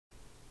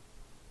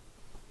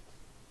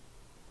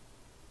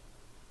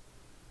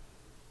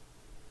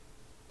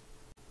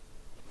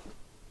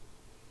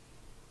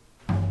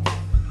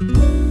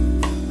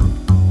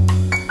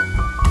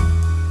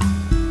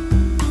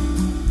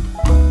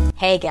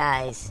Hey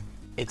guys,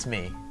 it's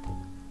me,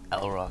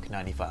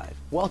 LRock95.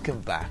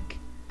 Welcome back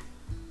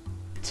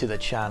to the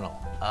channel.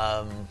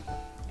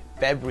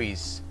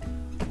 February's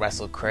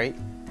Wrestle Crate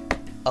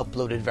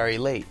uploaded very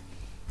late.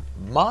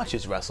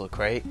 March's Wrestle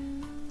Crate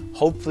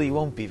hopefully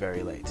won't be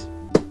very late.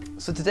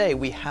 So today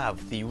we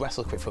have the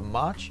Wrestle Crate for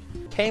March.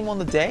 Came on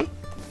the day,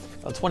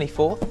 on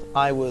 24th.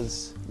 I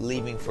was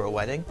leaving for a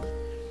wedding,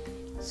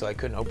 so I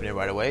couldn't open it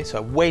right away. So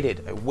I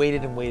waited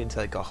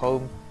until I got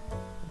home.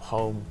 I'm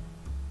home.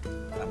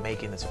 I'm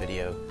making this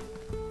video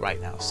right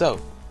now. So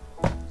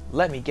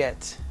let me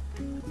get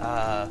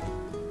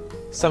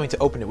something to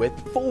open it with.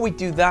 Before we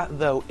do that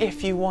though,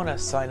 if you want to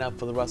sign up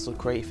for the Wrestle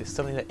Crate, if it's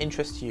something that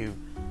interests you,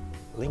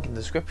 link in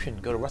the description.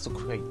 Go to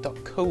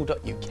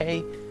wrestlecrate.co.uk.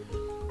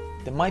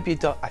 There might be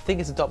I think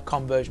it's a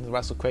 .com version of the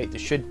Wrestle Crate. There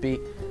should be.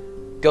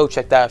 Go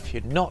check that out if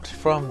you're not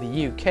from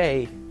the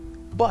UK.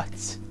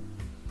 But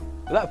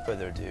without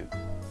further ado,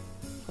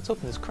 let's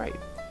open this crate.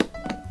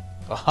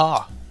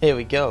 Aha! Here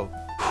we go.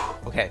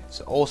 Okay,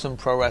 so awesome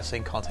pro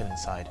wrestling content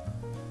inside.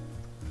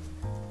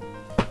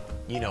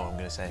 You know what I'm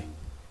gonna say.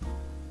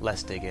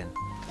 Let's dig in.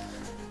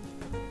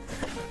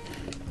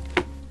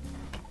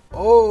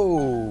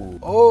 Oh!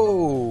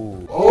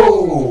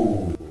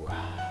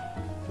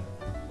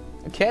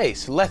 Okay,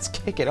 so let's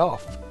kick it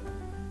off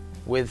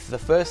with the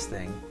first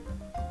thing.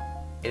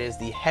 It is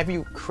the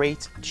Heavy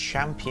Crate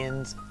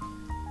Champions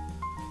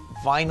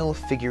vinyl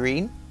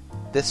figurine.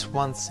 This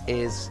one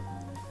is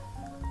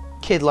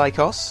Kid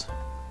Lycos.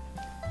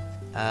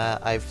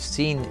 I've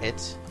seen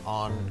it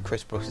on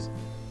Chris Brooks'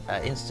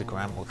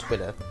 Instagram or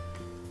Twitter,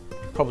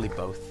 probably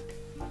both,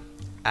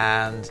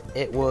 and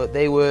they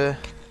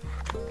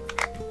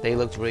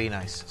looked really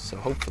nice. So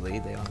hopefully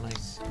they are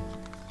nice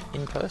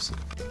in person.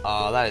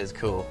 Oh, that is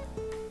cool.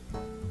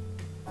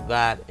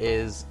 That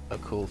is a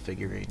cool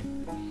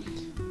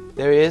figurine.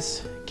 There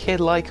is Kid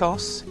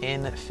Lycos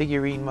in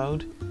figurine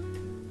mode.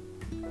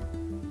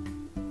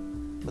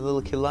 The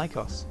little Kid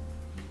Lycos.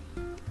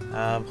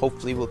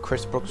 Hopefully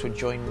Chris Brooks will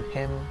join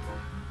him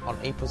on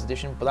April's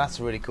edition, but that's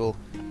really cool.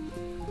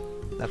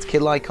 That's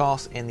Kid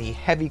Lycos in the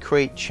Heavy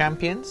Crate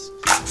Champions.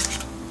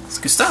 It's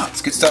a good start. It's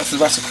a good start for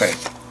the Wrestle Crate.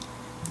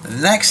 The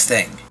next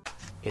thing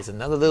is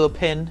another little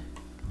pin.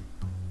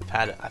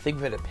 I think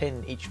we've had a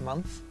pin each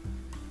month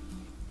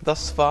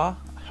thus far,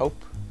 I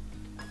hope.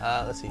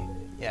 Let's see.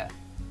 Yeah,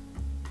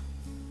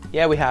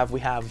 we have.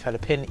 We've had a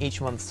pin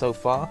each month so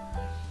far,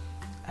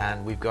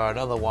 and we've got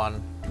another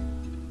one.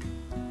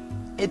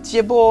 It's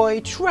your boy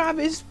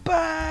Travis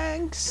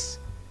Banks,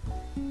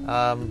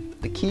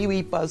 the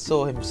Kiwi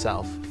Buzzsaw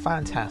himself.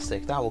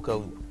 Fantastic. That will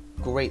go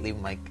greatly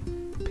with my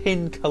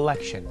pin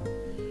collection.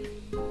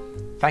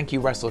 Thank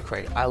you, Wrestle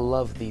Crate. I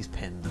love these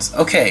pins.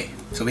 Okay,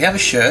 so we have a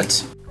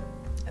shirt,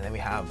 and then we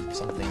have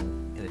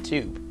something in a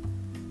tube,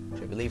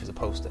 which I believe is a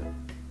poster.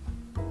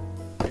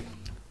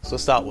 So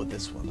let's start with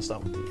this one. Let's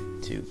start with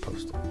the tube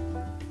poster.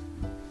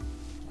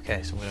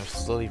 Okay, so I'm going to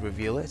slowly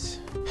reveal it.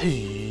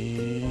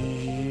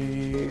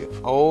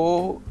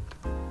 Oh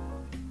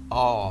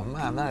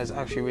man, that is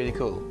actually really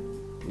cool.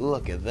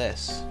 Look at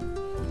this.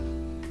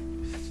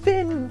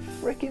 Finn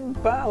frickin'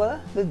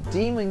 Balor, the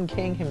Demon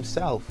King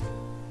himself.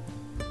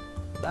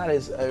 That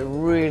is a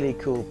really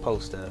cool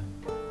poster.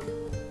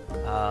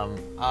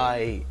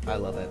 I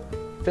love it.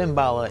 Finn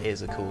Balor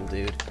is a cool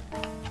dude.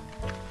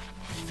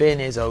 Finn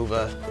is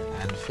over,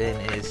 and Finn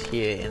is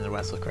here in the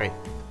Wrestle Crate.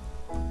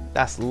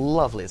 That's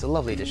lovely. It's a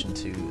lovely addition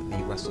to the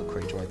Wrestle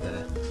Crate right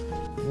there.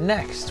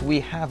 Next, we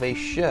have a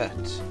shirt.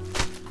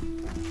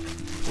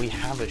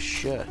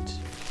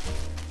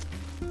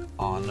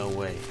 Oh, no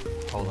way.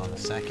 Hold on a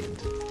second.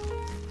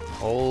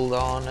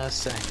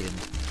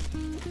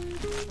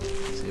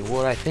 See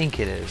what I think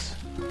it is.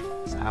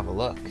 Let's have a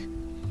look.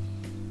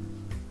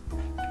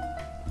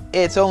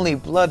 It's only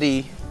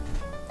bloody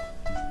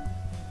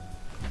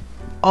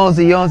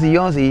Aussie.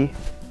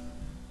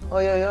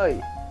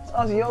 Oi. It's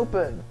Aussie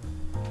Open.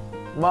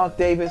 Mark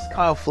Davis,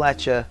 Kyle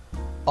Fletcher,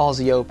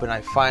 Aussie Open. I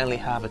finally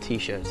have a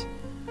t-shirt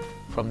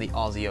from the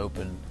Aussie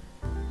Open.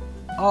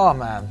 Oh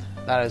man,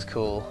 that is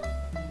cool.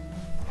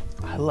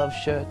 I love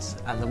shirts,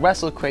 and the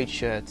Wrestle Crate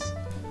shirts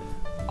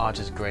are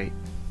just great.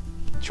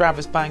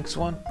 Travis Banks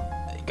one.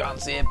 You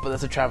can't see it, but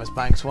that's a Travis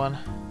Banks one.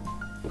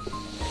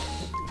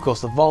 Of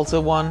course, the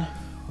Volta one,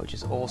 which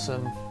is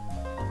awesome.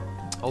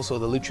 Also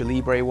the Lucha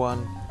Libre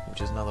one, which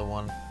is another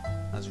one.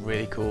 That's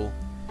really cool.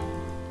 And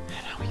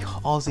now we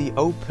got Aussie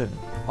Open.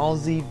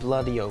 Aussie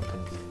bloody Open.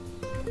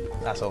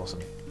 That's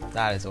awesome.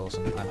 That is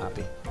awesome. I'm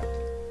happy.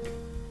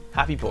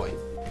 Happy boy.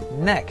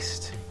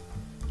 Next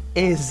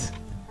is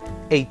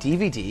a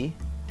DVD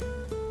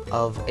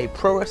of a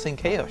Pro Wrestling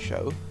Chaos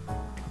show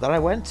that I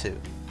went to.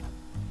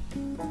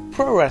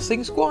 Pro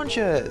Wrestling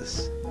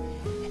Squanchers.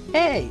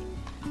 Hey!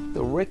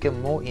 The Rick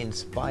and Morty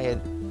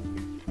inspired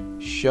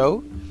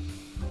show.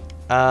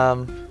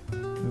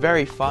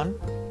 Very fun.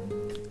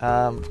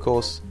 Of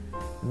course,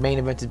 main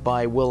evented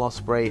by Will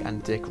Ospreay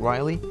and Dick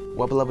Riley.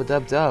 Wubba lubba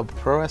dub dub.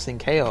 Pro Wrestling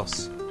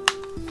Chaos.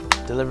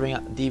 Delivering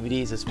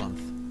DVDs this month.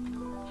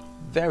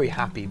 Very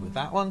happy with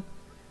that one.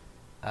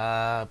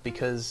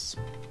 Because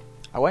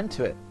I went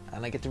to it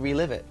and I get to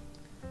relive it.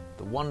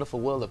 The wonderful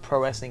world of Pro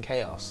Wrestling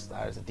Chaos.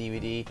 That is a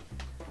DVD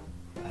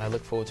I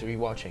look forward to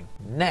rewatching.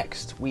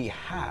 Next, we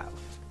have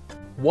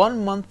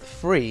 1 month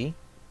free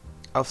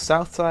of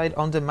Southside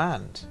On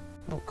Demand.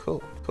 Oh,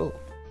 cool, cool.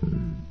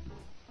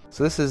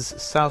 So this is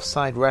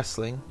Southside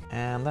Wrestling,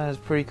 and that is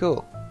pretty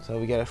cool. So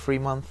we get a free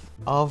month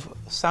of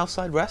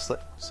Southside Wrestling.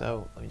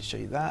 So let me just show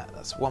you that.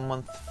 That's 1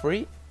 month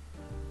free.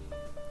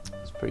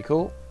 It's pretty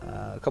cool.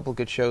 A couple of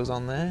good shows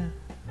on there.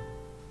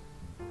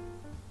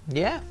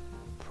 Yeah,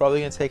 probably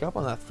going to take up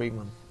on that 3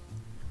 month.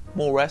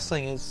 More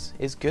wrestling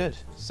is good.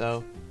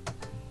 So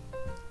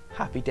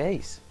happy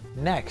days.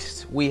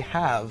 Next, we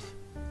have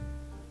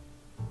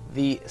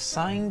the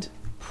signed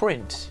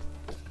print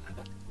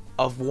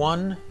of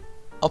one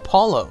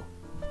Apollo.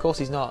 Of course,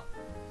 he's not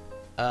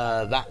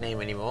that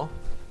name anymore.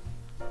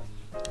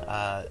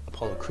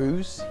 Apollo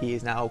Crews. He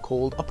is now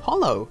called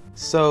Apollo.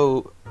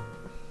 So,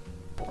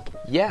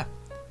 yeah,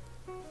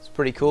 it's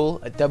pretty cool.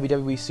 A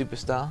WWE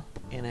superstar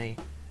in a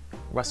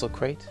Wrestle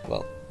Crate.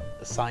 Well,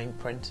 a signed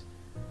print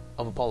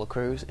of Apollo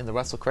Crews in the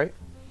Wrestle Crate.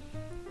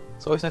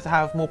 It's always nice to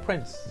have more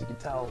prints. As you can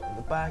tell in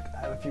the back,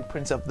 I have a few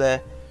prints up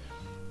there.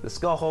 The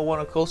Scott Hall one,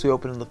 of course, we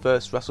opened in the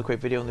first Wrestle Crate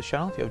video on the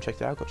channel. If you haven't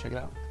checked it out, go check it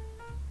out.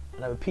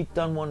 And I have a Pete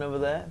Dunne one over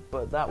there,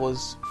 but that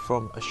was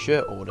from a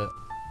shirt order.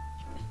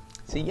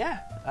 So yeah,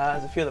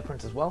 there's a few other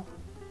prints as well.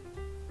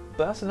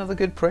 But that's another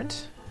good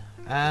print.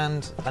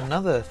 And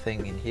another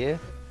thing in here.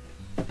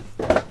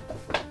 I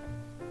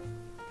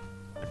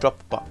dropped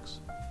the box.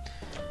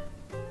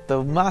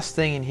 The last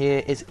thing in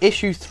here is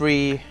issue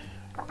 3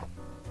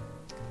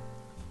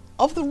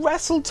 of the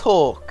Wrestle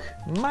Talk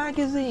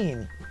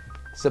magazine.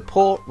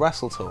 Support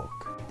Wrestle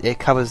Talk. It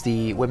covers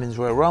the Women's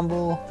Royal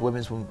Rumble, the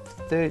Women's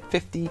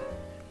 50,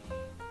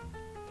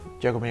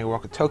 Jericho Mania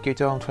Rock at Tokyo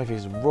Dome, 25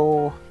 Years of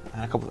Raw,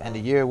 and a couple of end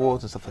of year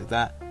awards and stuff like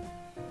that.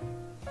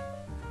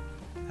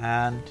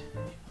 And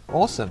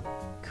awesome,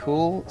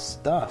 cool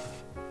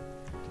stuff.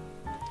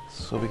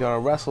 So we got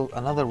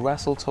another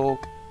Wrestle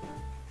Talk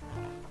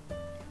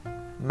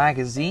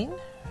magazine.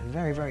 I'm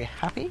very, very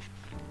happy.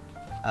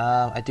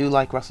 I do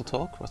like Wrestle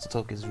Talk. Wrestle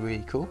Talk is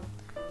really cool.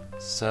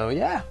 So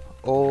yeah,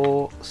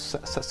 I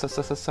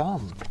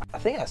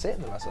think that's it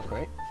in the Wrestle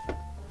Crate.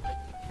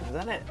 Is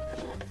that it?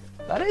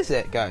 That is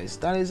it, guys.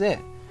 That is it.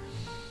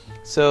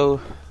 So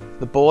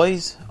the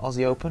boys,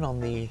 Aussie Open on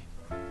the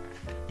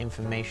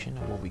information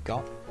of what we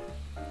got.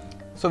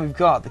 So we've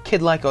got the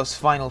Kid Like Us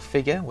final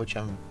figure, which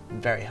I'm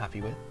very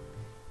happy with.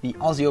 The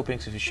Aussie Open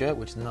exclusive shirt,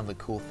 which is another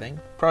cool thing.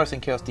 Pro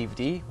Wrestling Chaos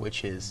DVD,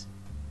 which is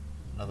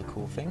another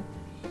cool thing.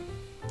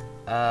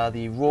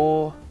 The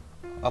Raw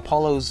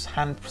Apollo's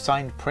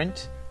hand-signed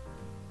print.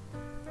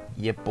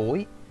 Yeah,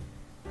 boy.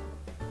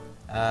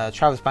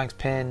 Travis Banks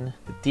pin.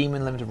 The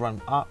Demon Limited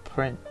Run art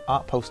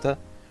poster.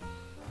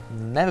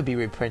 Never be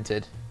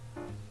reprinted.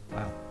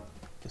 Wow,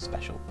 just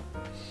special.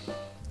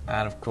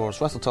 And of course,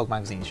 Wrestle Talk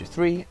Magazine issue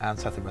 3 and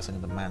Southside Wrestling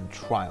on Demand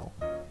Trial.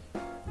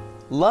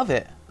 Love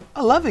it.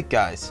 I love it,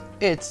 guys.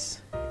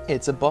 It's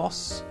a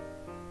Boss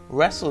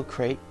Wrestle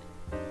Crate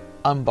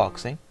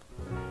unboxing.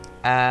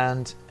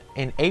 And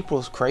in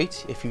April's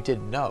crate, if you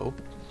didn't know,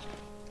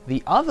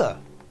 the other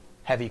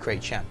Heavy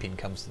Crate champion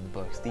comes to the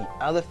books. The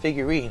other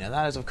figurine, and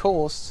that is, of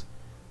course,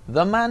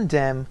 the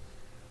Mandem,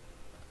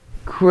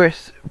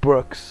 Chris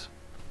Brooks.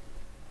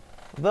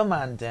 The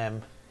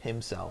Mandem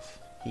himself.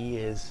 He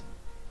is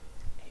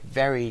a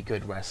very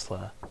good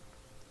wrestler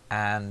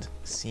and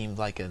seemed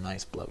like a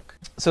nice bloke.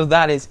 So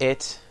that is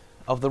it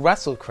of the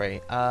Wrestle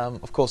Crate.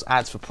 Of course,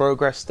 ads for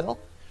progress still.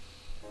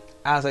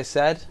 As I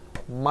said,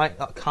 might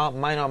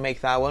not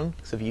make that one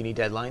because of uni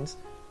deadlines.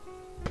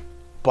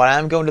 But I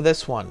am going to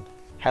this one.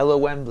 Hello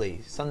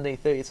Wembley, Sunday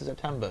 30th of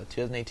September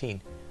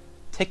 2018.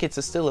 Tickets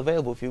are still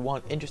available if you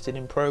want interested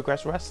in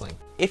Progress Wrestling.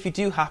 If you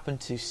do happen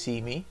to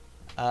see me,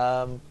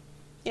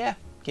 yeah,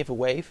 give a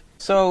wave.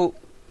 So,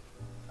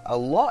 a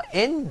lot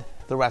in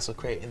the Wrestle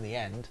Crate in the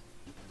end.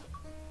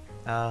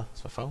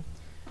 That's my phone.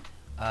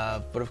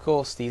 But of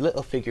course, the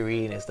little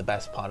figurine is the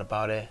best part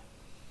about it.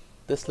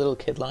 This little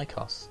Kid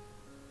Lycos.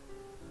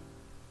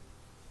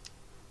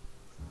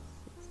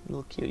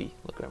 Little cutie,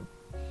 look at him.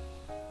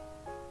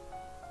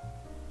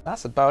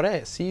 That's about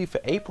it. See you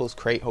for April's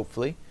crate,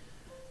 hopefully.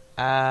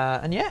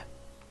 And yeah.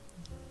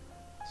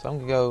 So I'm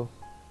going to go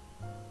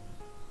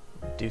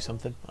do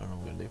something. I don't know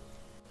what I'm going to do.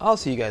 I'll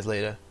see you guys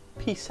later.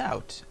 Peace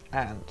out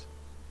and